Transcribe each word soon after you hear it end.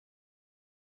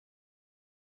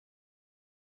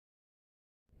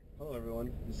Hello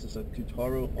everyone, this is a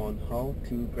tutorial on how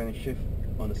to granny shift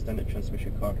on a standard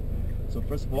transmission car. So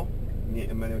first of all, you need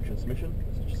a manual transmission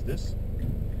such as this.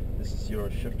 This is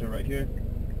your shifter right here,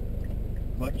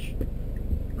 clutch,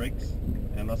 brakes,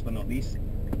 and last but not least,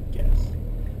 gas.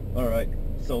 Alright,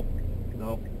 so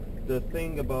now the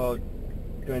thing about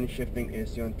granny shifting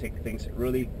is you want to take things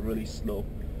really slow.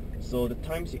 So the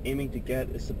times you're aiming to get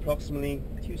is approximately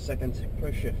 2 seconds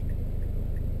per shift.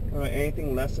 Alright,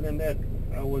 anything less than that,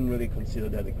 I wouldn't really consider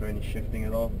that a granny shifting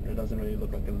at all. It doesn't really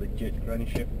look like a legit granny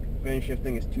shift. Granny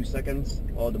shifting is 2 seconds,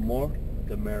 or the more,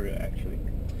 the merrier actually.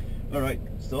 Alright,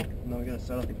 so now we're going to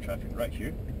set up the traffic right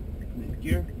here. In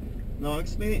gear. Now I'll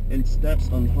explain it in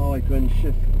steps on how I granny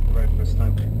shift the very first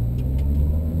time.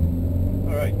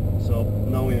 Alright, so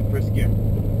now we're in first gear.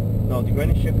 Now to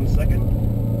granny shift in second,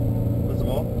 first of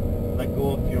all, let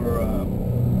go of your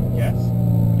gas,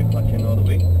 your clutch in all the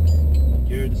way.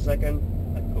 Gear the second,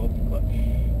 let go of the clutch.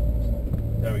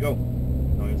 There we go.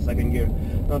 Now in second gear.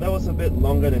 Now that was a bit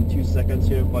longer than 2 seconds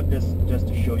here, but just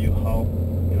to show you how,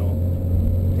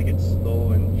 take it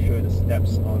slow and show you the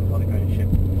steps on how to granny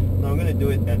shift. Now I'm going to do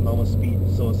it at normal speed,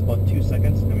 so it's about 2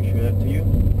 seconds. Let me show that to you.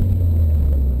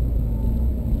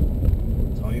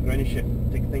 That's how you granny shift.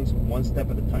 Take things one step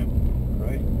at a time.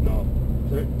 Alright, now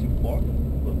third to fourth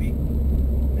will be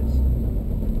this.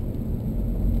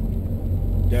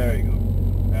 There you go.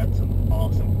 That's an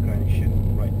awesome granny shift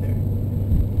right there.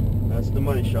 That's the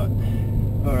money shot.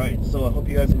 Alright, so I hope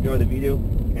you guys enjoyed the video,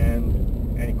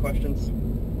 and any questions,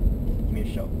 give me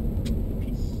a shout.